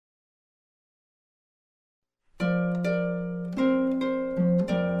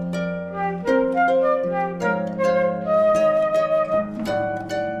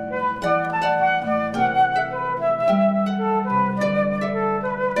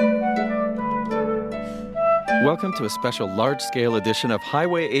Welcome to a special large-scale edition of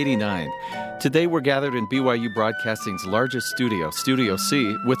Highway 89. Today we're gathered in BYU Broadcasting's largest studio, Studio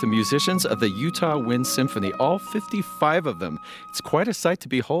C, with the musicians of the Utah Wind Symphony, all 55 of them. It's quite a sight to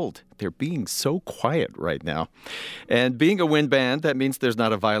behold. They're being so quiet right now. And being a wind band, that means there's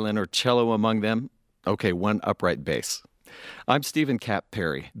not a violin or cello among them. Okay, one upright bass. I'm Stephen Cap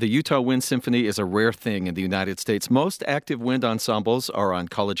Perry. The Utah Wind Symphony is a rare thing in the United States. Most active wind ensembles are on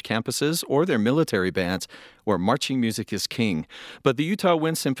college campuses or they're military bands where marching music is king. But the Utah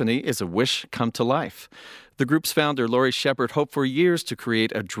Wind Symphony is a wish come to life. The group's founder, Laurie Shepard, hoped for years to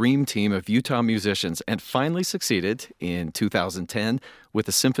create a dream team of Utah musicians and finally succeeded in 2010 with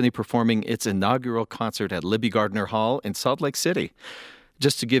the symphony performing its inaugural concert at Libby Gardner Hall in Salt Lake City.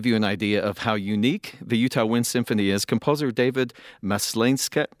 Just to give you an idea of how unique the Utah Wind Symphony is, composer David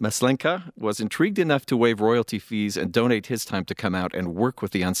Maslenka was intrigued enough to waive royalty fees and donate his time to come out and work with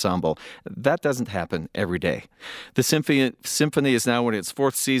the ensemble. That doesn't happen every day. The symphony is now in its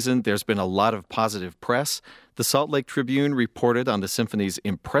fourth season. There's been a lot of positive press. The Salt Lake Tribune reported on the symphony's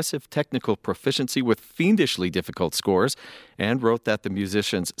impressive technical proficiency with fiendishly difficult scores and wrote that the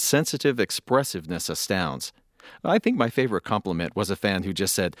musicians' sensitive expressiveness astounds. I think my favorite compliment was a fan who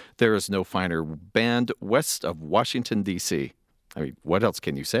just said, "There is no finer band west of Washington, D.C." I mean, what else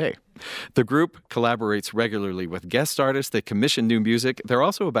can you say? The group collaborates regularly with guest artists. They commission new music. They're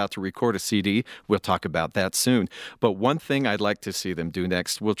also about to record a CD. We'll talk about that soon. But one thing I'd like to see them do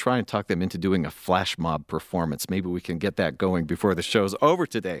next, we'll try and talk them into doing a flash mob performance. Maybe we can get that going before the show's over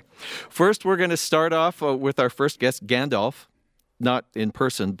today. First, we're going to start off with our first guest, Gandalf. Not in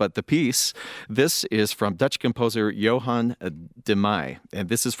person, but the piece. This is from Dutch composer Johan de Meij, and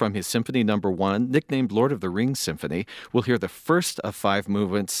this is from his Symphony No. 1, nicknamed Lord of the Rings Symphony. We'll hear the first of 5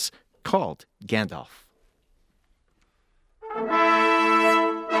 movements called Gandalf.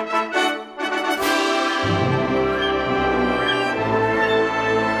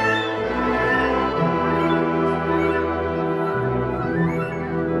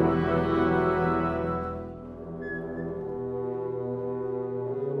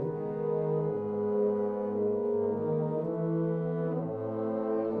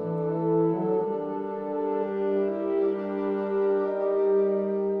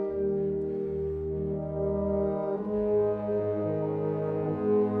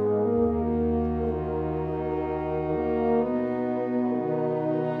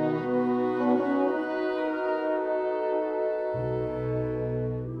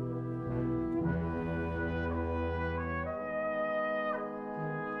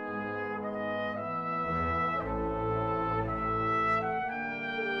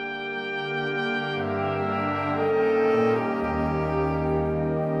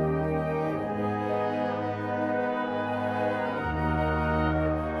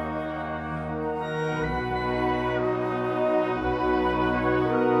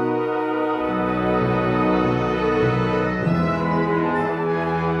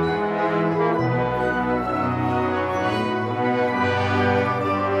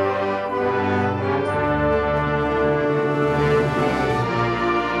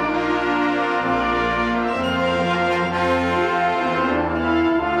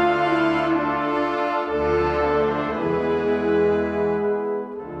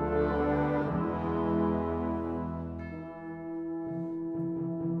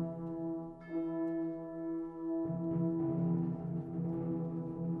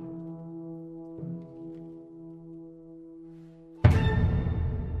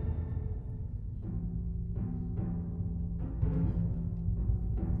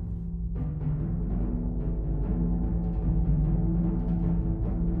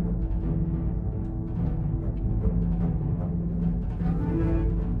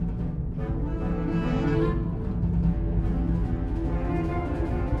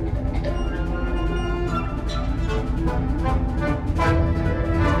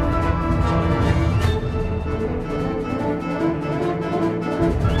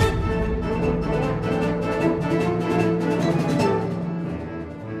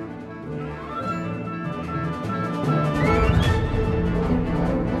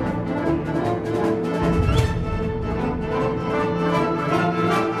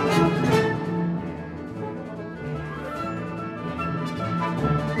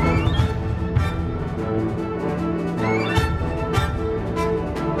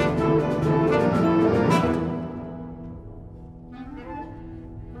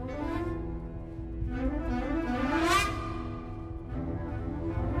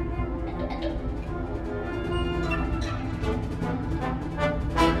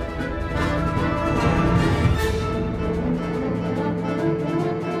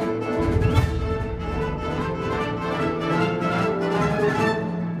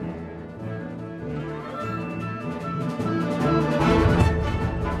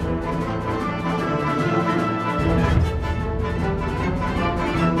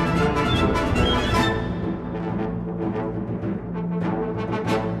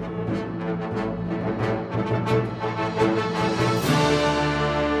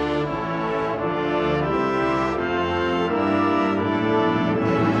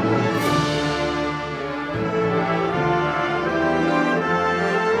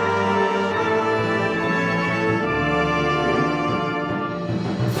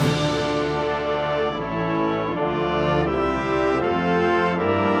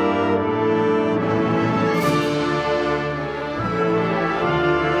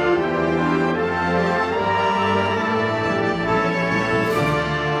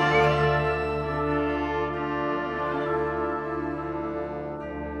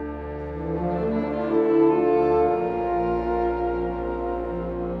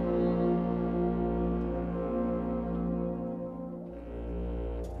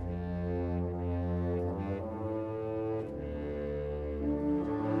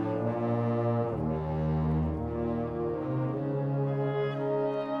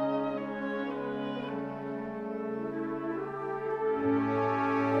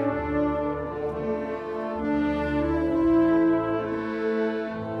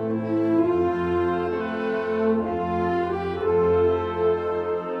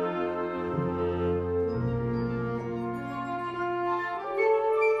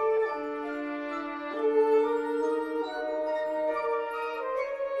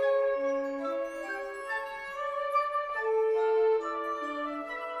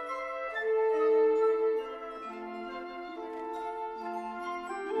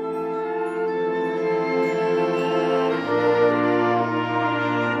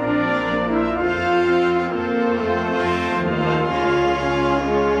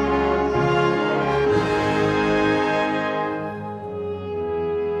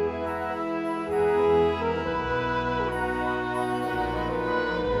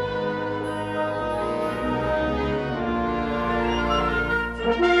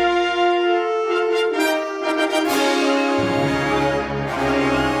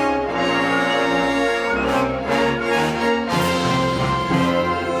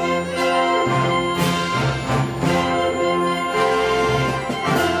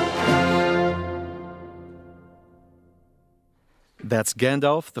 That's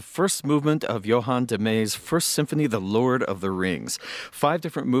Gandalf, the first movement of Johann de Meij's First Symphony, The Lord of the Rings. 5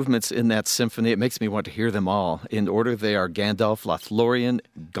 different movements in that symphony. It makes me want to hear them all. In order, they are Gandalf, Lothlorien,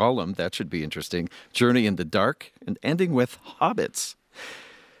 Gollum, that should be interesting, Journey in the Dark, and ending with Hobbits.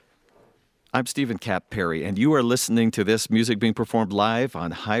 I'm Stephen Cap Perry, and you are listening to this music being performed live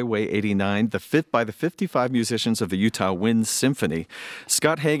on Highway 89, by the 55 musicians of the Utah Wind Symphony.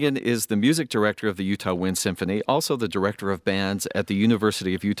 Scott Hagan is the music director of the Utah Wind Symphony, also the director of bands at the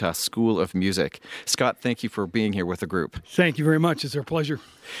University of Utah School of Music. Scott, thank you for being here with the group. Thank you very much. It's our pleasure.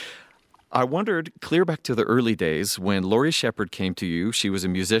 I wondered, clear back to the early days, when Laurie Shepard came to you, she was a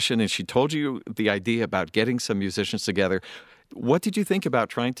musician, and she told you the idea about getting some musicians together. What did you think about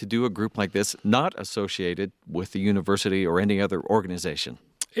trying to do a group like this, not associated with the university or any other organization?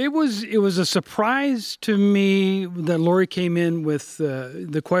 It was a surprise to me that Laurie came in with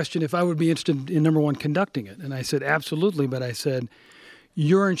the question if I would be interested in, number one, conducting it. And I said, absolutely. But I said,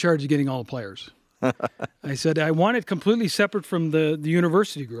 you're in charge of getting all the players. I said, I want it completely separate from the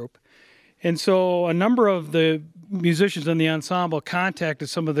university group. And so a number of the musicians in the ensemble contacted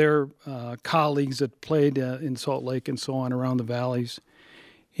some of their colleagues that played in Salt Lake and so on around the valleys.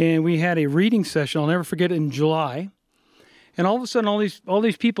 And we had a reading session, I'll never forget it, in July. And all of a sudden, all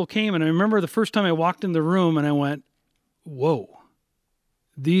these people came, and I remember the first time I walked in the room, and I went, whoa,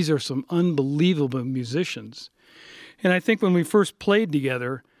 these are some unbelievable musicians. And I think when we first played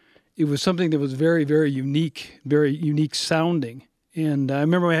together, it was something that was very, very unique sounding. And I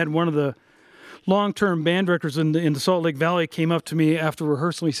remember I had one of the long-term band directors in the Salt Lake Valley came up to me after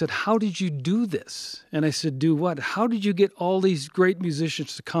rehearsal. He said, how did you do this? And I said, do what? How did you get all these great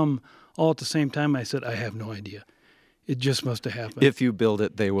musicians to come all at the same time? I said, I have no idea. It just must have happened. If you build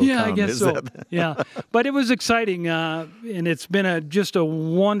it, they will come. Yeah, I guess so. Yeah, but it was exciting, and it's been just a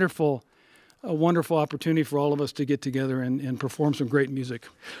wonderful opportunity for all of us to get together and perform some great music.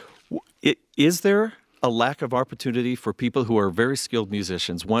 Is there a lack of opportunity for people who are very skilled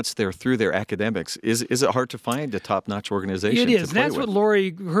musicians once they're through their academics? Is it hard to find a top-notch organization? It is. To play That's with? what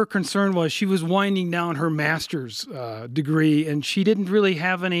Laurie, her concern was. She was winding down her master's degree, and she didn't really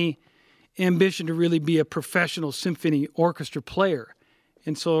have any ambition to really be a professional symphony orchestra player.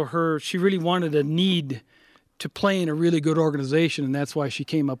 And so she really wanted a need to play in a really good organization, and that's why she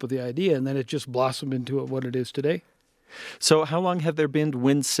came up with the idea, and then it just blossomed into what it is today. So how long have there been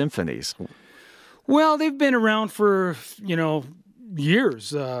wind symphonies? Well, they've been around for,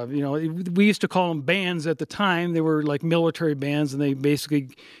 years. We used to call them bands at the time. They were like military bands, and they basically,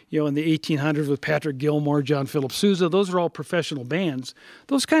 in the 1800s with Patrick Gilmore, John Philip Sousa, those were all professional bands.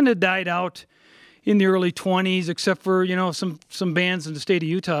 Those kind of died out in the early 20s, except for, some bands in the state of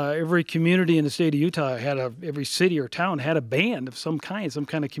Utah. Every community in the state of Utah every city or town had a band of some kind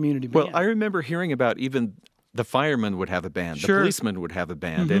of community band. Well, I remember hearing about even the firemen would have a band, Sure. The policemen would have a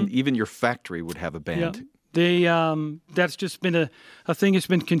band, and even your factory would have a band. Yeah. That's just been a thing that's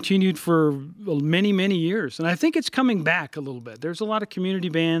been continued for many, many years. And I think it's coming back a little bit. There's a lot of community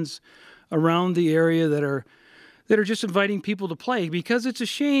bands around the area that are just inviting people to play, because it's a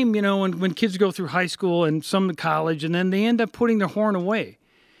shame, when kids go through high school and some to college, and then they end up putting their horn away.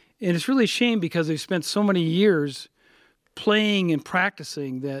 And it's really a shame because they've spent so many years playing and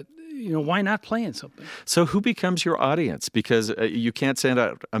practicing that, why not playing something? So who becomes your audience? Because you can't send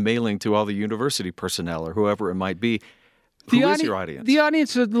out a mailing to all the university personnel or whoever it might be. Who is your audience? The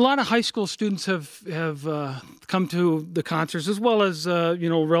audience, a lot of high school students have come to the concerts, as well as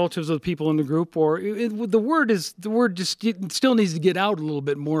relatives of the people in the group. Or the word just still needs to get out a little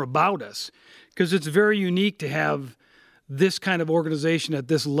bit more about us, because it's very unique to have this kind of organization at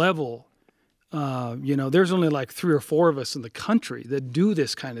this level. There's only like 3 or 4 of us in the country that do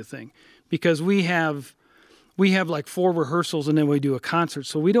this kind of thing, because we have like 4 rehearsals and then we do a concert.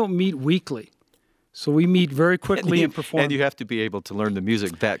 So we don't meet weekly. So we meet very quickly and perform. And you have to be able to learn the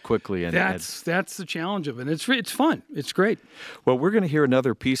music that quickly. And that's the challenge of it. It's fun. It's great. Well, we're going to hear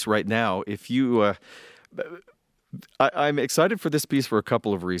another piece right now. If you... I'm excited for this piece for a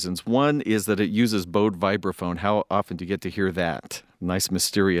couple of reasons. One is that it uses bowed vibraphone. How often do you get to hear that? Nice,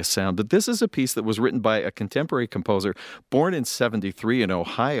 mysterious sound. But this is a piece that was written by a contemporary composer born in 1973 in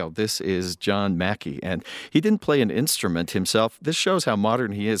Ohio. This is John Mackey, and he didn't play an instrument himself. This shows how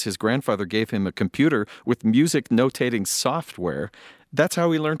modern he is. His grandfather gave him a computer with music notating software. That's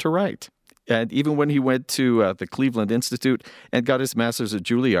how he learned to write. And even when he went to the Cleveland Institute and got his master's at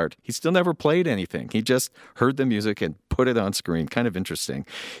Juilliard, he still never played anything. He just heard the music and put it on screen. Kind of interesting.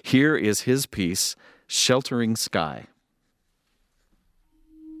 Here is his piece, Sheltering Sky.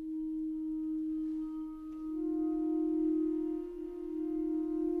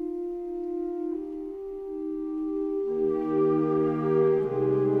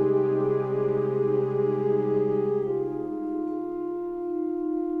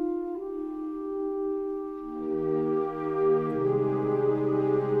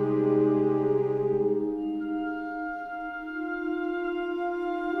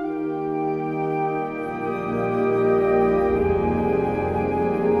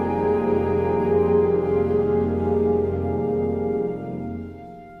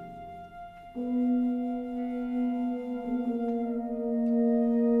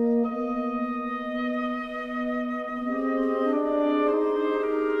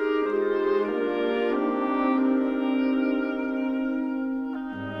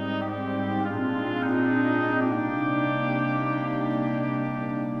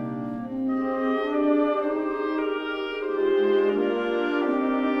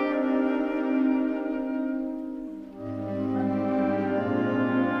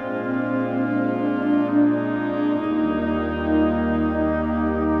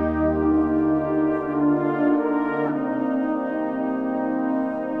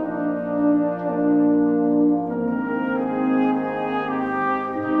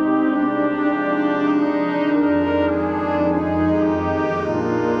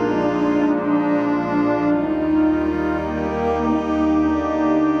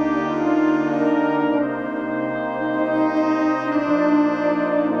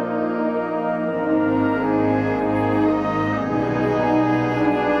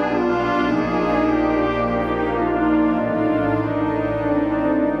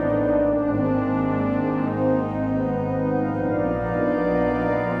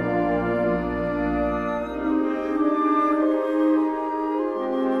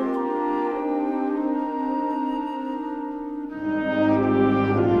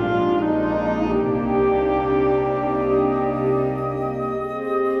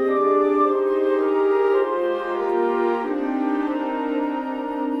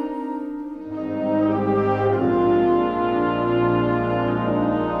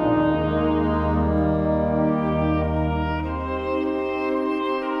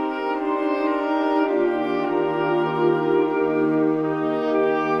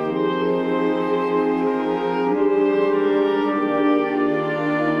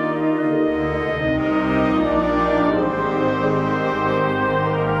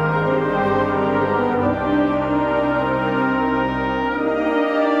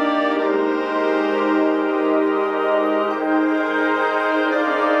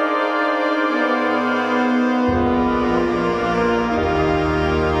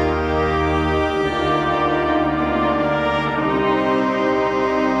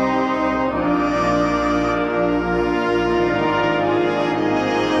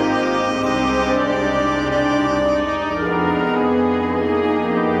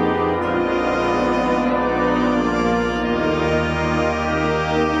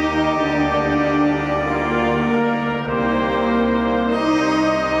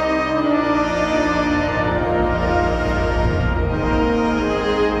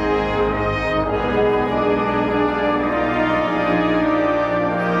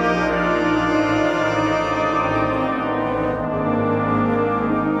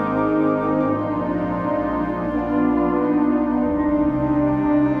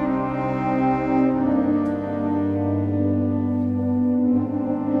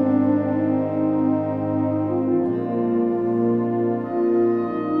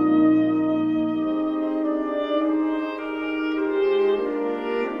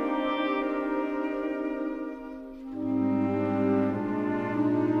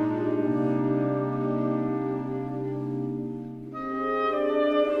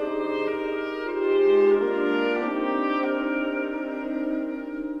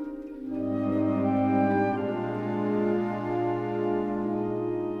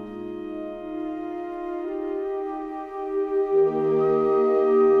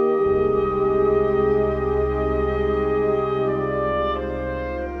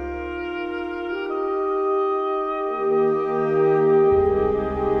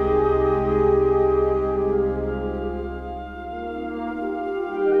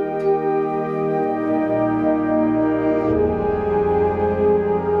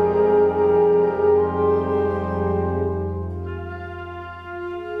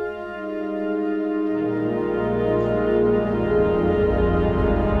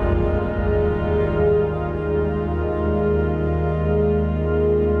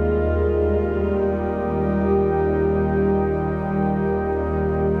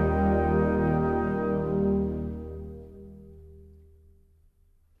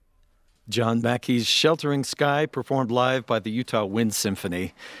 John Mackey's Sheltering Sky, performed live by the Utah Wind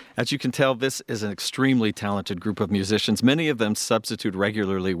Symphony. As you can tell, this is an extremely talented group of musicians. Many of them substitute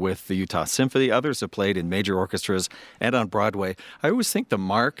regularly with the Utah Symphony. Others have played in major orchestras and on Broadway. I always think the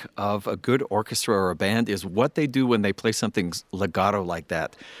mark of a good orchestra or a band is what they do when they play something legato like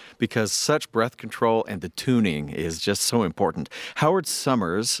that, because such breath control and the tuning is just so important. Howard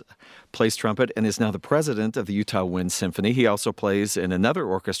Summers plays trumpet and is now the president of the Utah Wind Symphony. He also plays in another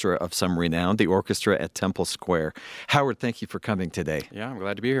orchestra of some renown, the orchestra at Temple Square. Howard, thank you for coming today. Yeah, I'm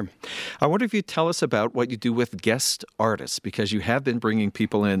glad to be here. I wonder if you'd tell us about what you do with guest artists, because you have been bringing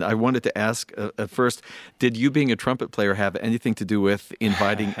people in. I wanted to ask at first, did you being a trumpet player have anything to do with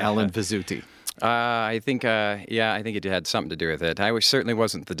inviting Alan Vizzuti? I think it had something to do with it. I certainly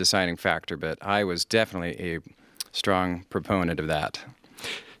wasn't the deciding factor, but I was definitely a strong proponent of that.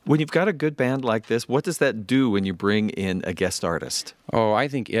 When you've got a good band like this, what does that do when you bring in a guest artist? Oh, I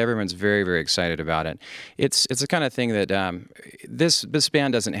think everyone's very, very excited about it. It's the kind of thing that this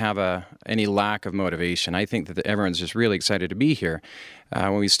band doesn't have any lack of motivation. I think that everyone's just really excited to be here.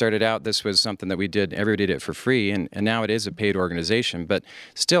 When we started out, this was something that we did. Everybody did it for free, and now it is a paid organization. But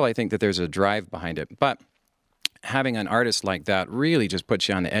still, I think that there's a drive behind it. But having an artist like that really just puts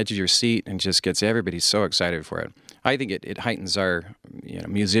you on the edge of your seat and just gets everybody so excited for it. I think it heightens our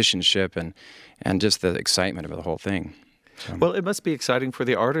musicianship and just the excitement of the whole thing. So. Well, it must be exciting for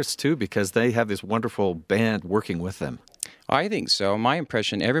the artists, too, because they have this wonderful band working with them. I think so. My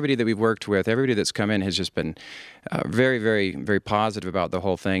impression, everybody that we've worked with, everybody that's come in has just been very, very, very positive about the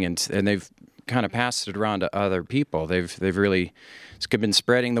whole thing, and they've kind of passed it around to other people. They've really been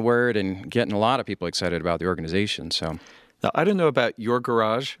spreading the word and getting a lot of people excited about the organization. So, now, I don't know about your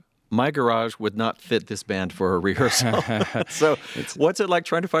garage. My garage would not fit this band for a rehearsal. So what's it like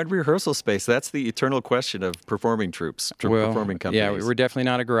trying to find rehearsal space? That's the eternal question of performing troops, performing companies. Yeah, we're definitely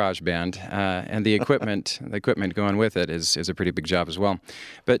not a garage band. And the equipment going with it is a pretty big job as well.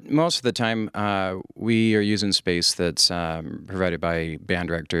 But most of the time, we are using space that's provided by band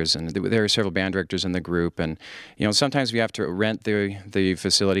directors. And there are several band directors in the group. And, sometimes we have to rent the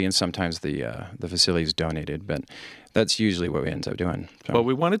facility, and sometimes the facility is donated. But that's usually what we end up doing. So. Well,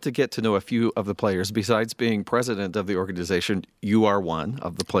 we wanted to get to know a few of the players. Besides being president of the organization, you are one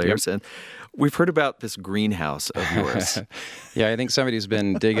of the players. Yep. And we've heard about this greenhouse of yours. Yeah, I think somebody's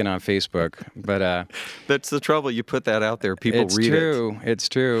been digging on Facebook. But that's the trouble. You put that out there, people read it. It's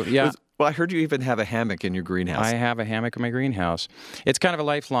true. Yeah. Well, I heard you even have a hammock in your greenhouse. I have a hammock in my greenhouse. It's kind of a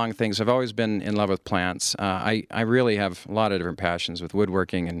lifelong thing. So I've always been in love with plants. I really have a lot of different passions with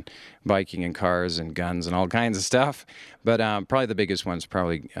woodworking and biking and cars and guns and all kinds of stuff. But probably the biggest ones,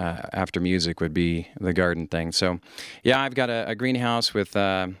 after music, would be the garden thing. So, yeah, I've got a greenhouse with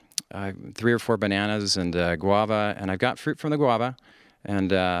 3 or 4 bananas and guava, and I've got fruit from the guava.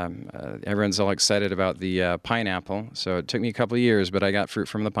 And everyone's all excited about the pineapple. So it took me a couple of years, but I got fruit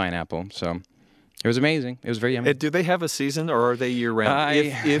from the pineapple. So it was amazing. It was very yummy. Do they have a season, or are they year-round,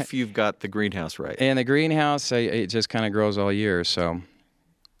 if you've got the greenhouse right? In the greenhouse, it just kind of grows all year. So,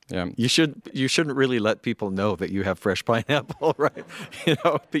 yeah. You shouldn't really let people know that you have fresh pineapple, right?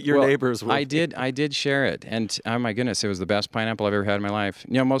 That your neighbors will. I did share it, and oh my goodness, it was the best pineapple I've ever had in my life.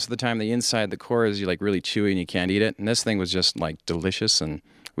 Most of the time the inside, the core is really chewy and you can't eat it, and this thing was just delicious, and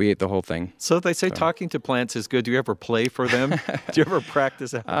we ate the whole thing. So they say talking to plants is good. Do you ever play for them? Do you ever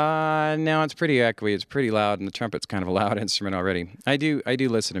practice? No, it's pretty echoey. It's pretty loud, and the trumpet's kind of a loud instrument already. I do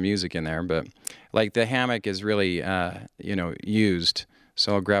listen to music in there, but the hammock is really used.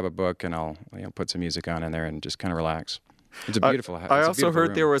 So I'll grab a book and I'll put some music on in there and just kind of relax. It's a beautiful house. I also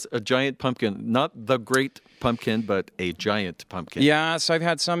heard there was a giant pumpkin, not the great pumpkin, but a giant pumpkin. Yeah, so I've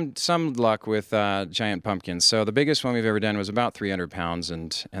had some luck with giant pumpkins. So the biggest one we've ever done was about 300 pounds,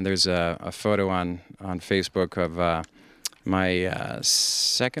 and there's a photo on Facebook of my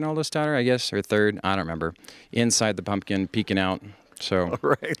second oldest daughter, I guess, or third, I don't remember, inside the pumpkin peeking out. So. All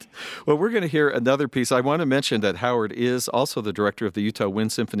right. Well, we're going to hear another piece. I want to mention that Howard is also the director of the Utah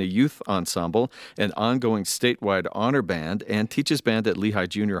Wind Symphony Youth Ensemble, an ongoing statewide honor band, and teaches band at Lehigh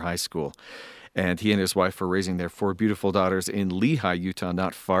Junior High School. And he and his wife are raising their 4 beautiful daughters in Lehigh, Utah,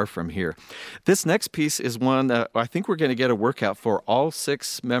 not far from here. This next piece is one I think we're going to get a workout for all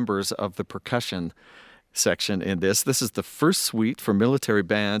 6 members of the percussion section in this. This is the first suite for military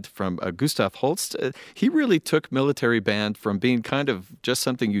band from Gustav Holst. He really took military band from being kind of just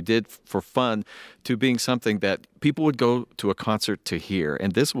something you did for fun to being something that people would go to a concert to hear.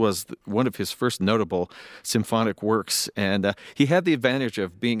 And this was one of his first notable symphonic works. And he had the advantage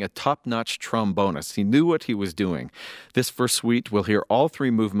of being a top-notch trombonist. He knew what he was doing. This first suite, we'll hear all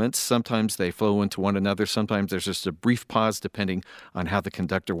three movements. Sometimes they flow into one another. Sometimes there's just a brief pause depending on how the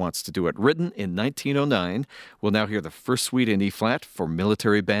conductor wants to do it. Written in 1909, we'll now hear the first suite in E-flat for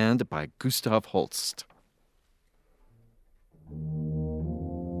military band by Gustav Holst.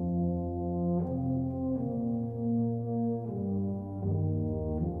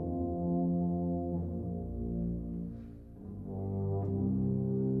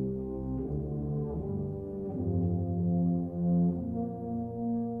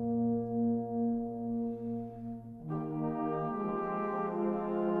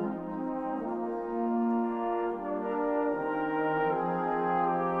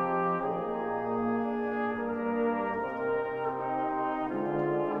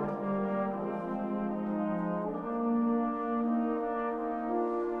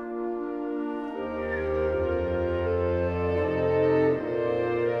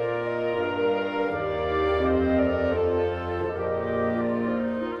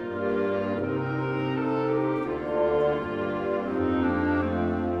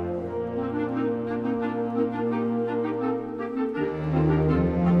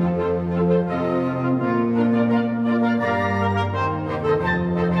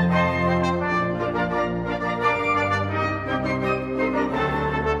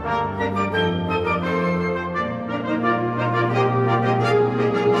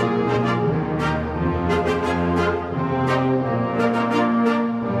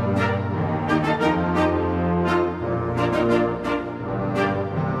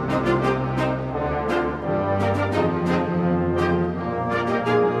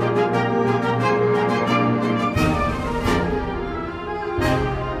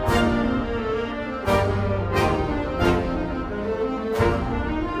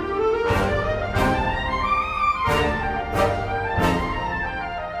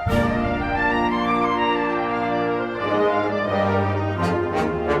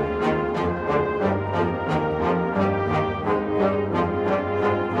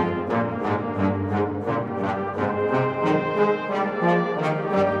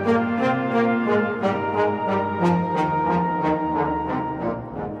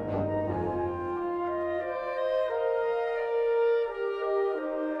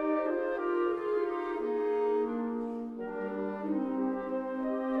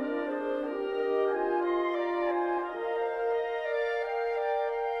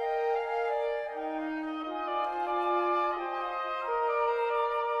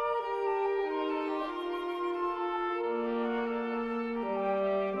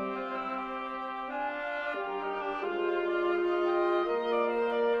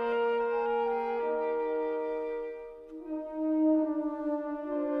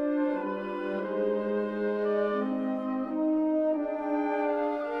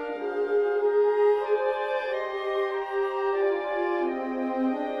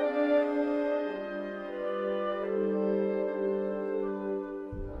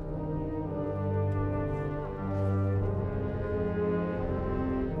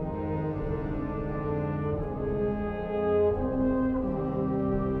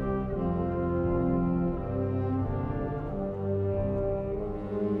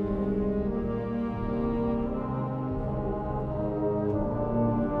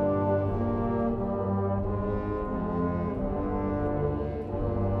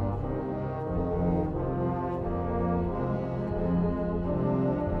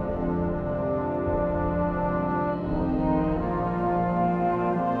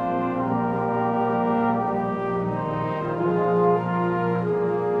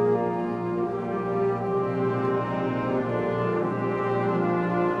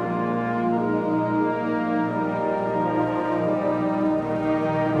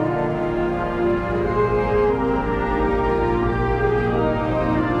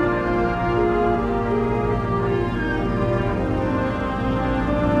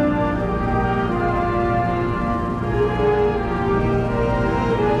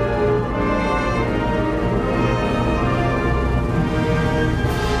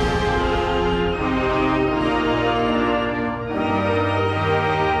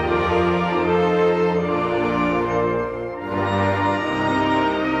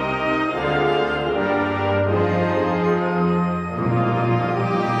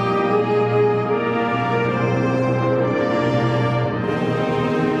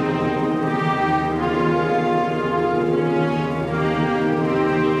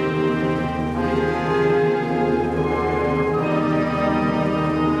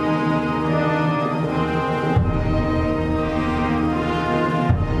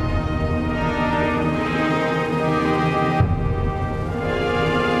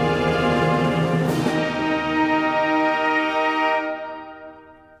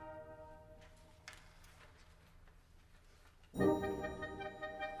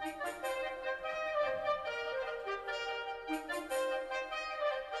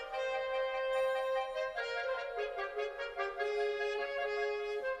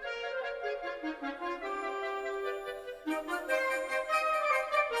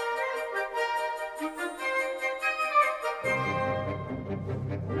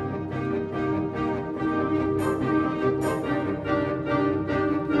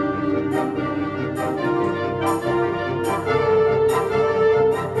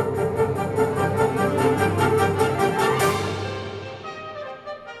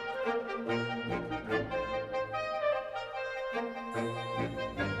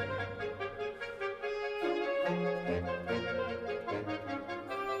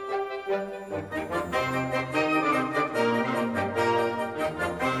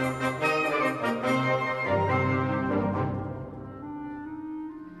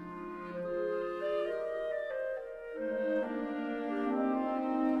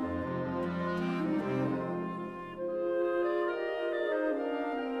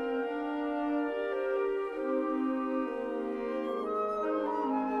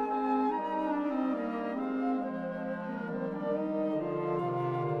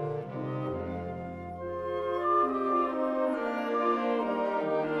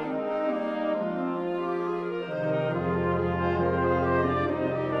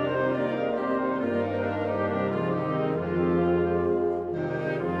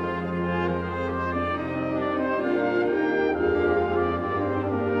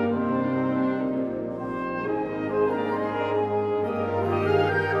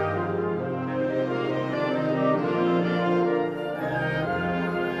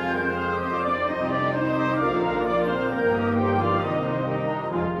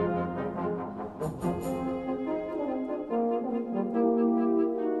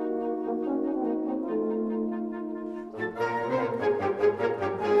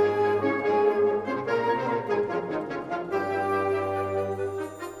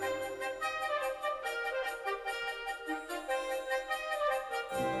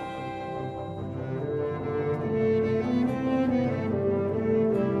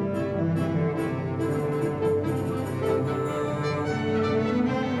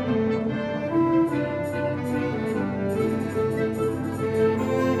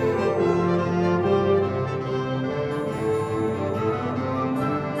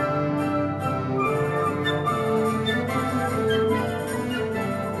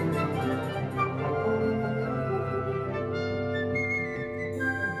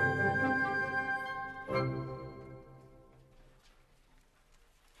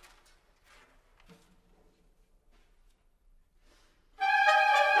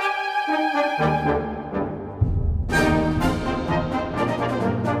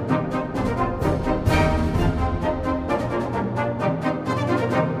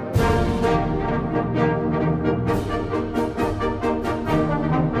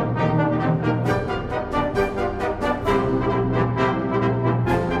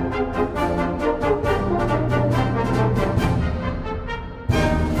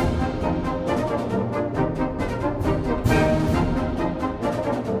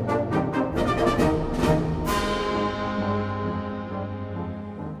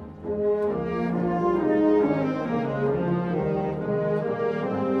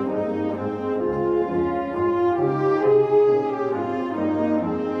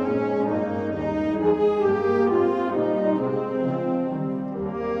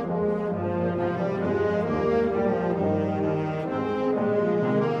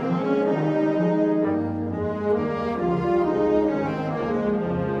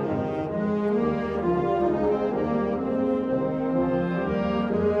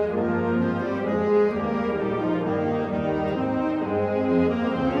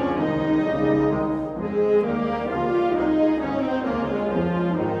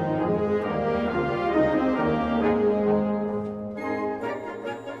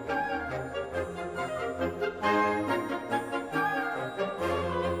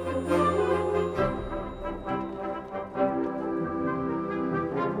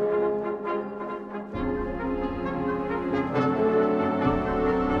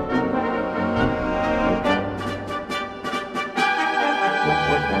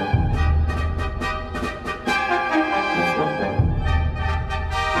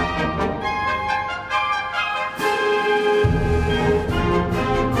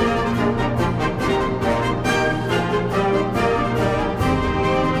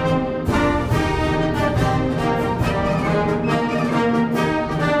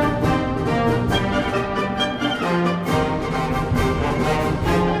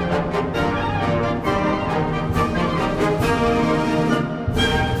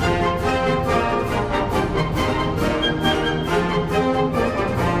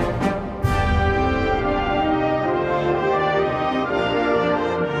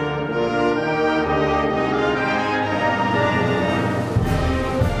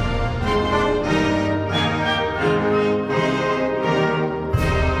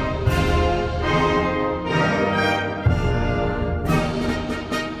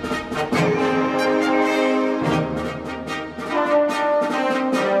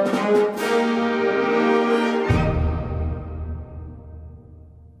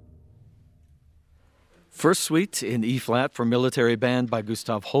 First Suite in E-flat for Military Band by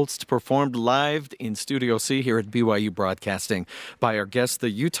Gustav Holst, performed live in Studio C here at BYU Broadcasting by our guest, the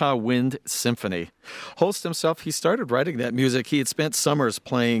Utah Wind Symphony. Holst himself, he started writing that music. He had spent summers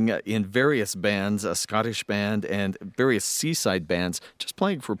playing in various bands, a Scottish band and various seaside bands, just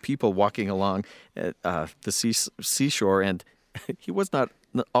playing for people walking along the seashore, and he was not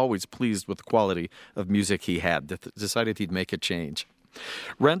always pleased with the quality of music he had. Decided he'd make a change.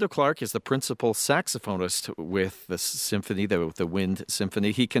 Randall Clark is the principal saxophonist with the symphony, the Wind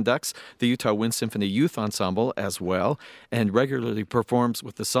Symphony. He conducts the Utah Wind Symphony Youth Ensemble as well and regularly performs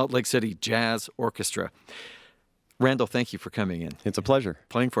with the Salt Lake City Jazz Orchestra. Randall, thank you for coming in. It's a pleasure.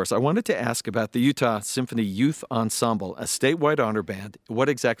 Playing for us. I wanted to ask about the Utah Symphony Youth Ensemble, a statewide honor band. What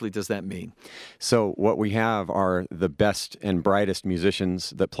exactly does that mean? So what we have are the best and brightest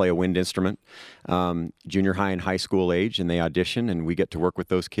musicians that play a wind instrument, junior high and high school age, and they audition, and we get to work with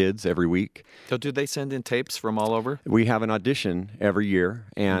those kids every week. So do they send in tapes from all over? We have an audition every year,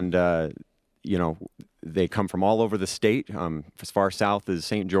 and they come from all over the state, as far south as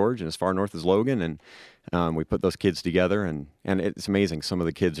St. George and as far north as Logan, and we put those kids together, and it's amazing. Some of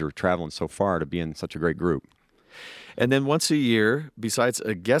the kids are traveling so far to be in such a great group. And then once a year, besides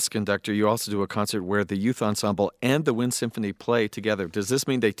a guest conductor, you also do a concert where the youth ensemble and the Wind Symphony play together. Does this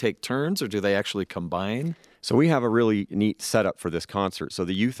mean they take turns, or do they actually combine? So we have a really neat setup for this concert. So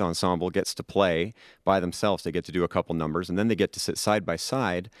the youth ensemble gets to play by themselves. They get to do a couple numbers, and then they get to sit side by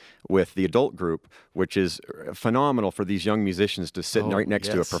side with the adult group, which is phenomenal for these young musicians to sit right next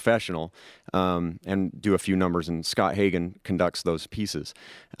to a professional and do a few numbers, and Scott Hagen conducts those pieces.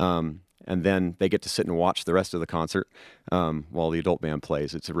 And then they get to sit and watch the rest of the concert while the adult band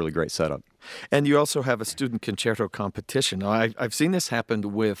plays. It's a really great setup. And you also have a student concerto competition. Now, I've seen this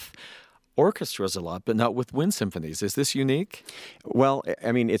happen with orchestras a lot, but not with wind symphonies. Is this unique? Well,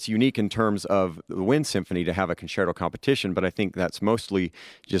 I mean, it's unique in terms of the Wind Symphony to have a concerto competition, but I think that's mostly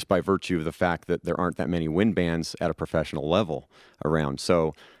just by virtue of the fact that there aren't that many wind bands at a professional level around.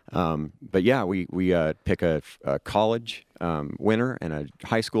 So, but yeah, we pick a college winner and a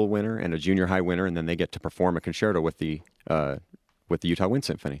high school winner and a junior high winner, and then they get to perform a concerto with the Utah Wind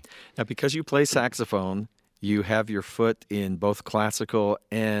Symphony. Now, because you play saxophone, you have your foot in both classical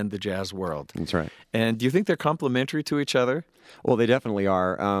and the jazz world. That's right. And do you think they're complementary to each other? Well, they definitely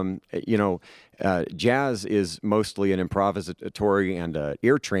are. Jazz is mostly an improvisatory and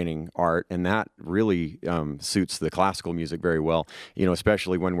ear training art, and that really suits the classical music very well,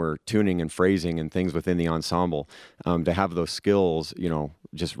 especially when we're tuning and phrasing and things within the ensemble. To have those skills,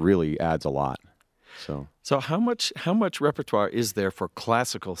 just really adds a lot. So how much repertoire is there for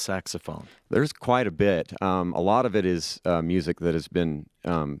classical saxophone? There's quite a bit. A lot of it is music that has been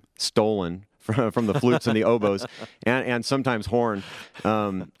stolen from the flutes and the oboes, and sometimes horn.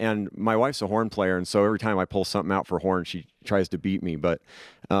 And my wife's a horn player, and so every time I pull something out for horn, she tries to beat me. But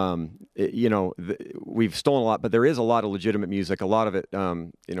we've stolen a lot, but there is a lot of legitimate music. A lot of it,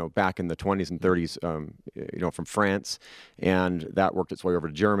 back in the 20s and 30s, from France, and that worked its way over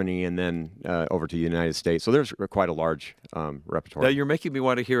to Germany, and then over to the United States. So there's quite a large repertoire. Now you're making me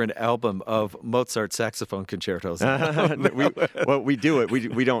want to hear an album of Mozart saxophone concertos. we do it.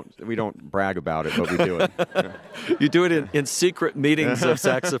 We don't brag about it, but we do it. Yeah. You do it in secret meetings of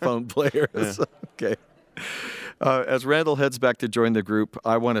saxophone players. Yeah. Okay. As Randall heads back to join the group,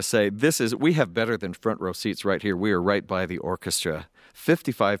 I want to say we have better than front row seats right here. We are right by the orchestra.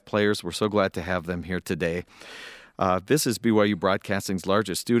 55 players. We're so glad to have them here today. This is BYU Broadcasting's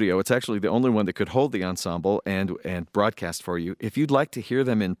largest studio. It's actually the only one that could hold the ensemble and broadcast for you. If you'd like to hear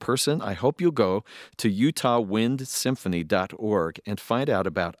them in person, I hope you'll go to utahwindsymphony.org and find out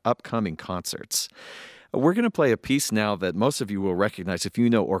about upcoming concerts. We're going to play a piece now that most of you will recognize if you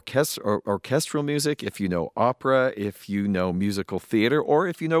know orchestral music, if you know opera, if you know musical theater, or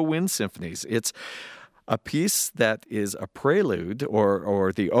if you know wind symphonies. It's a piece that is a prelude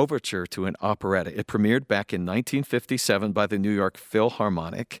or the overture to an operetta. It premiered back in 1957 by the New York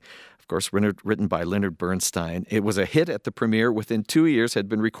Philharmonic, of course, written by Leonard Bernstein. It was a hit at the premiere. Within 2 years, had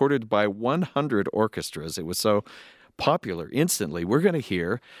been recorded by 100 orchestras. It was so popular instantly. We're going to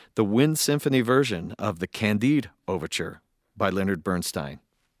hear the wind symphony version of the Candide Overture by Leonard Bernstein.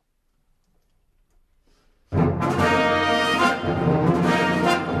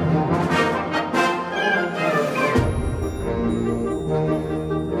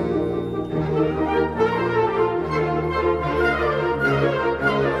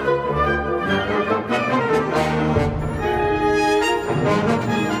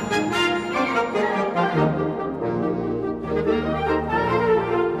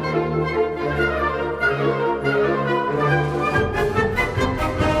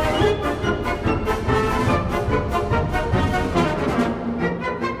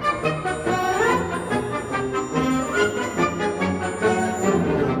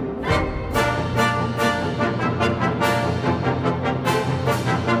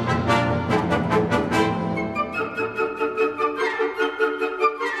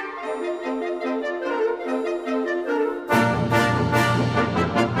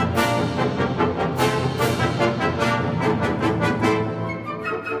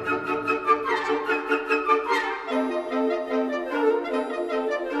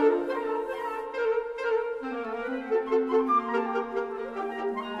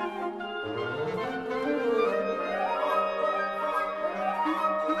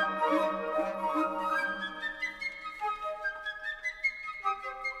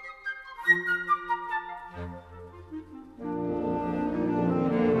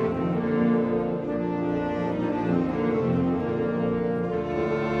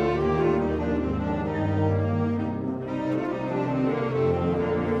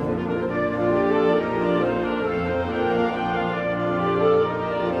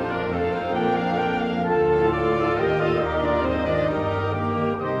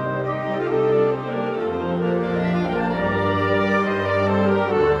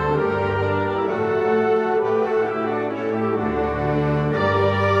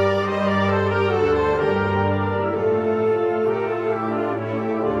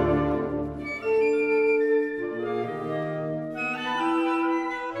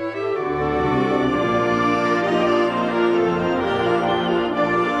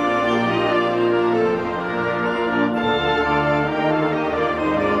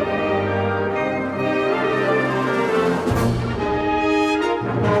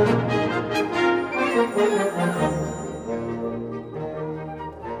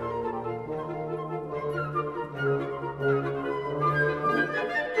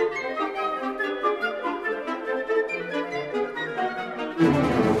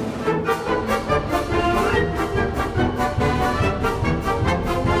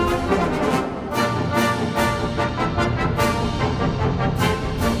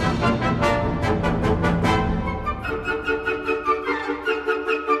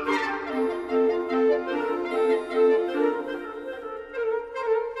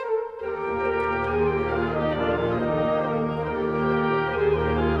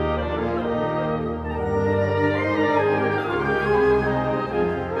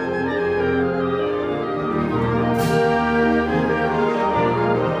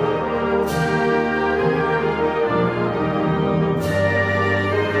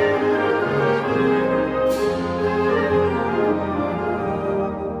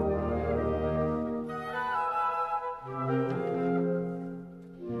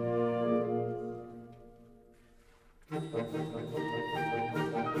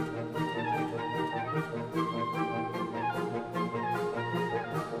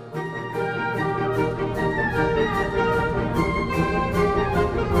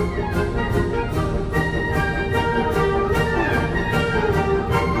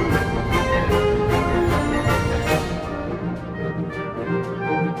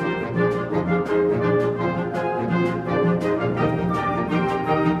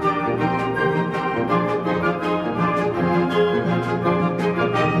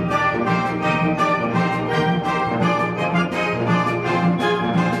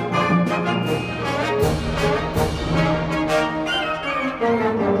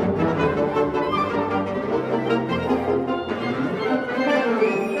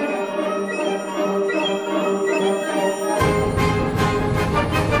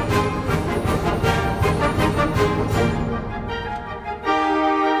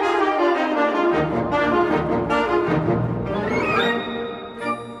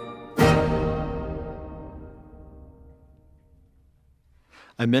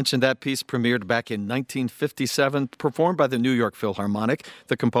 I mentioned that piece premiered back in 1957, performed by the New York Philharmonic,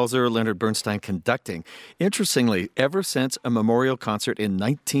 the composer Leonard Bernstein conducting. Interestingly, ever since a memorial concert in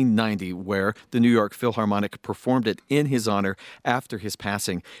 1990 where the New York Philharmonic performed it in his honor after his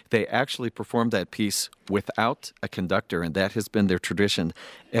passing, they actually performed that piece without a conductor, and that has been their tradition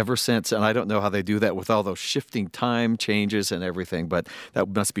ever since. And I don't know how they do that with all those shifting time changes and everything, but that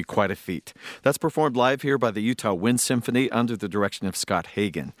must be quite a feat. That's performed live here by the Utah Wind Symphony under the direction of Scott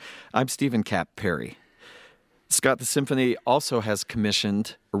Hagen. I'm Stephen Kapp Perry. Scott, the symphony also has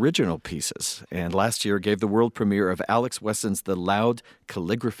commissioned original pieces, and last year gave the world premiere of Alex Weston's The Loud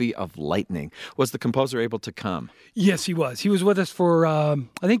Calligraphy of Lightning. Was the composer able to come? Yes, he was. He was with us for, I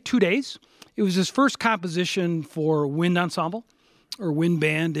think, 2 days. It was his first composition for wind ensemble or wind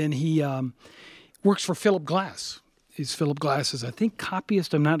band, and he works for Philip Glass. Philip Glass is, I think,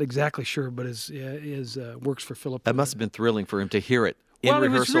 copyist. I'm not exactly sure, but works for Philip. That must have been thrilling for him to hear it in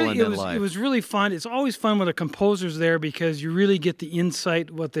rehearsal and then live. It was really fun. It's always fun when a composer's there because you really get the insight,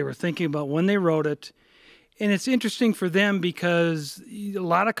 what they were thinking about when they wrote it. And it's interesting for them because a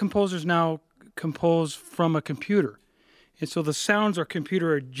lot of composers now compose from a computer. And so the sounds are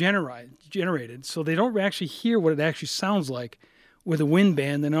computer generated, so they don't actually hear what it actually sounds like with a wind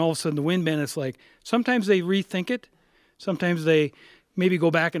band. Then all of a sudden the wind band, it's like sometimes they rethink it, sometimes they maybe go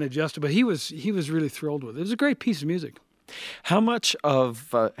back and adjust it. But he was really thrilled with it. It was a great piece of music. How much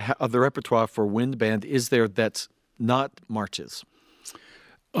of the repertoire for wind band is there that's not marches?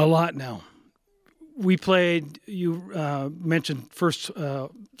 A lot now. We played, you mentioned first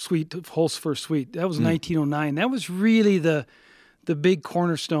suite, Holst's first suite. That was 1909. That was really the big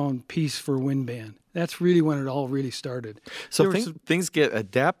cornerstone piece for wind band. That's really when it all really started. So things get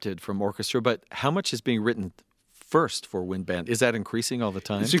adapted from orchestra, but how much is being written first for wind band? Is that increasing all the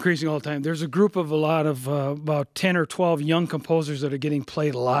time? It's increasing all the time. There's a group of about 10 or 12 young composers that are getting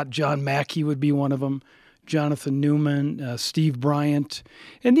played a lot. John Mackey would be one of them. Jonathan Newman, Steve Bryant.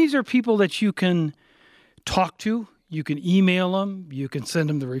 And these are people that you can talk to. You can email them. You can send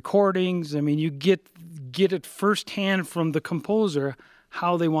them the recordings. I mean, you get it firsthand from the composer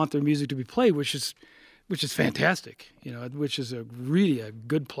how they want their music to be played, which is fantastic, which is really a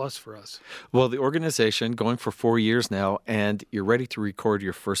good plus for us. Well, the organization going for 4 years now, and you're ready to record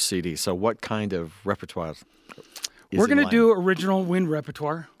your first CD. So what kind of repertoire is We're going to do original wind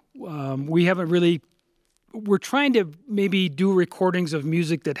repertoire. We're trying to maybe do recordings of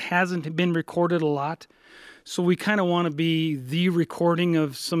music that hasn't been recorded a lot. So we kind of want to be the recording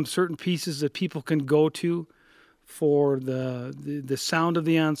of some certain pieces that people can go to for the sound of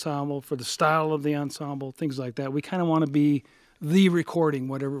the ensemble, for the style of the ensemble, things like that. We kind of want to be the recording,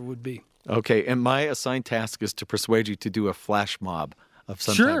 whatever it would be. Okay, and my assigned task is to persuade you to do a flash mob of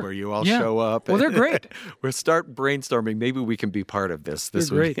some time where you all show up. Well, they're great. We'll start brainstorming. Maybe we can be part of this. They're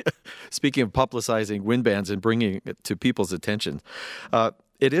great. Speaking of publicizing wind bands and bringing it to people's attention,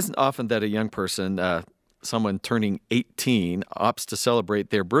 it isn't often that a young person, someone turning 18, opts to celebrate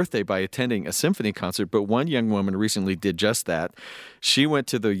their birthday by attending a symphony concert, but one young woman recently did just that. She went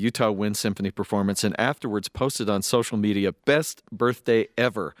to the Utah Wind Symphony performance and afterwards posted on social media, "Best birthday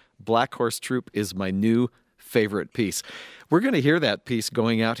ever. Black Horse Troupe is my new favorite piece." We're going to hear that piece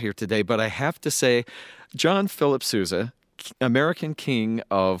going out here today, but I have to say, John Philip Sousa, American king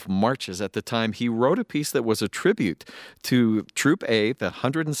of marches at the time, he wrote a piece that was a tribute to Troop A, the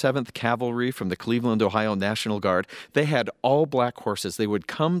 107th Cavalry from the Cleveland, Ohio National Guard. They had all black horses. They would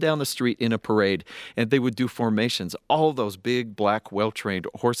come down the street in a parade, and they would do formations, all those big, black, well-trained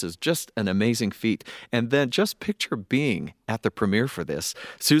horses. Just an amazing feat. And then just picture being at the premiere for this.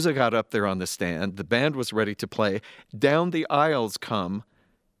 Sousa got up there on the stand. The band was ready to play. Down the aisles come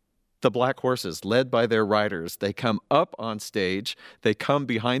the black horses, led by their riders. They come up on stage. They come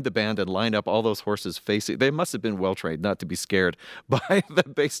behind the band and line up all those horses facing. They must have been well-trained not to be scared by the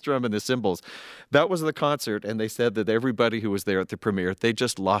bass drum and the cymbals. That was the concert, and they said that everybody who was there at the premiere, they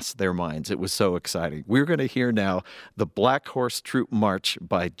just lost their minds. It was so exciting. We're going to hear now the Black Horse Troupe March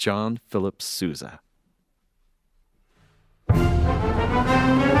by John Philip Sousa.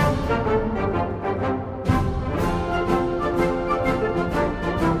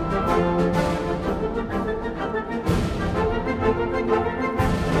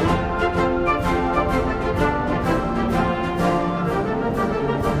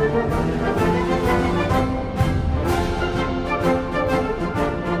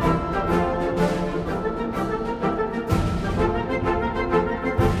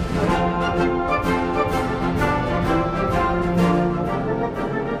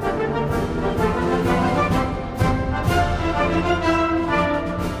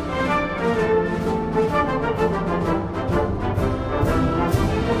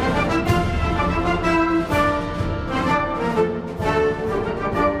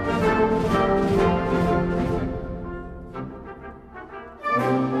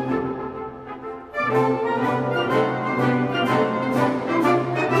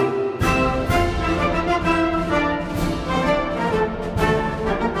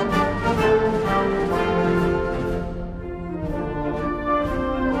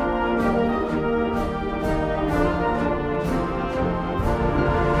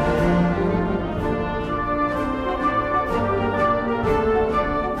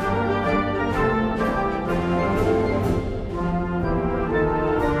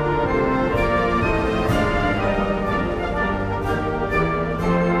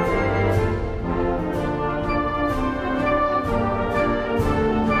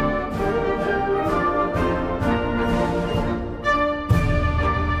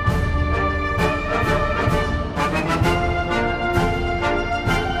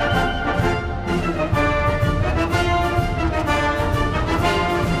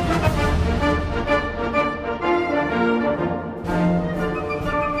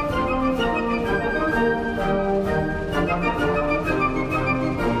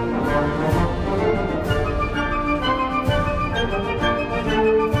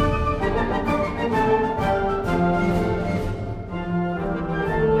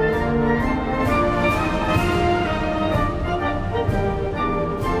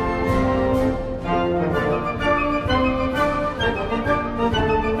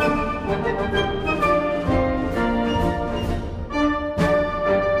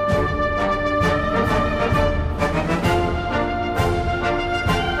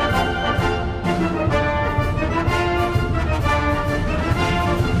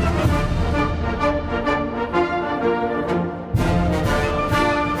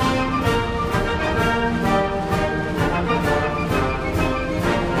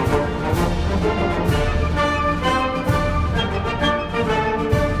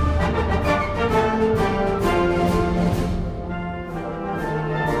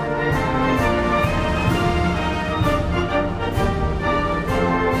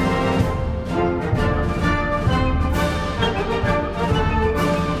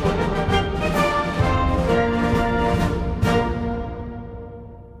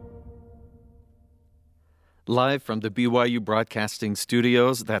 Live from the BYU Broadcasting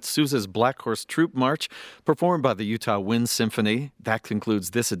Studios, that's Sousa's Black Horse Troop March, performed by the Utah Wind Symphony. That concludes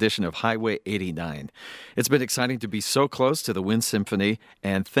this edition of Highway 89. It's been exciting to be so close to the Wind Symphony,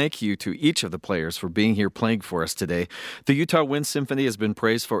 and thank you to each of the players for being here playing for us today. The Utah Wind Symphony has been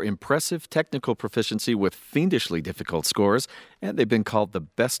praised for impressive technical proficiency with fiendishly difficult scores, and they've been called the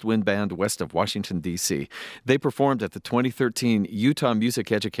best wind band west of Washington, D.C. They performed at the 2013 Utah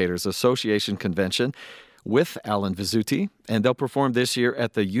Music Educators Association Convention with Alan Vizzuti, and they'll perform this year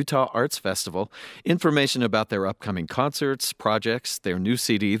at the Utah Arts Festival. Information about their upcoming concerts, projects, their new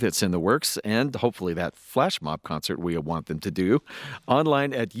CD that's in the works, and hopefully that flash mob concert we want them to do,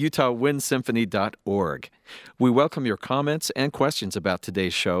 online at utahwindsymphony.org. We welcome your comments and questions about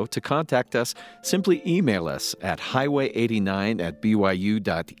today's show. To contact us, simply email us at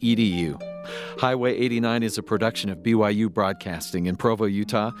highway89@byu.edu. Highway 89 is a production of BYU Broadcasting in Provo,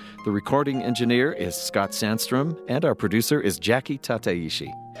 Utah. The recording engineer is Scott Sandstrom, and our producer is Jackie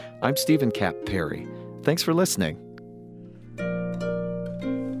Tataishi. I'm Stephen Kapp Perry. Thanks for listening.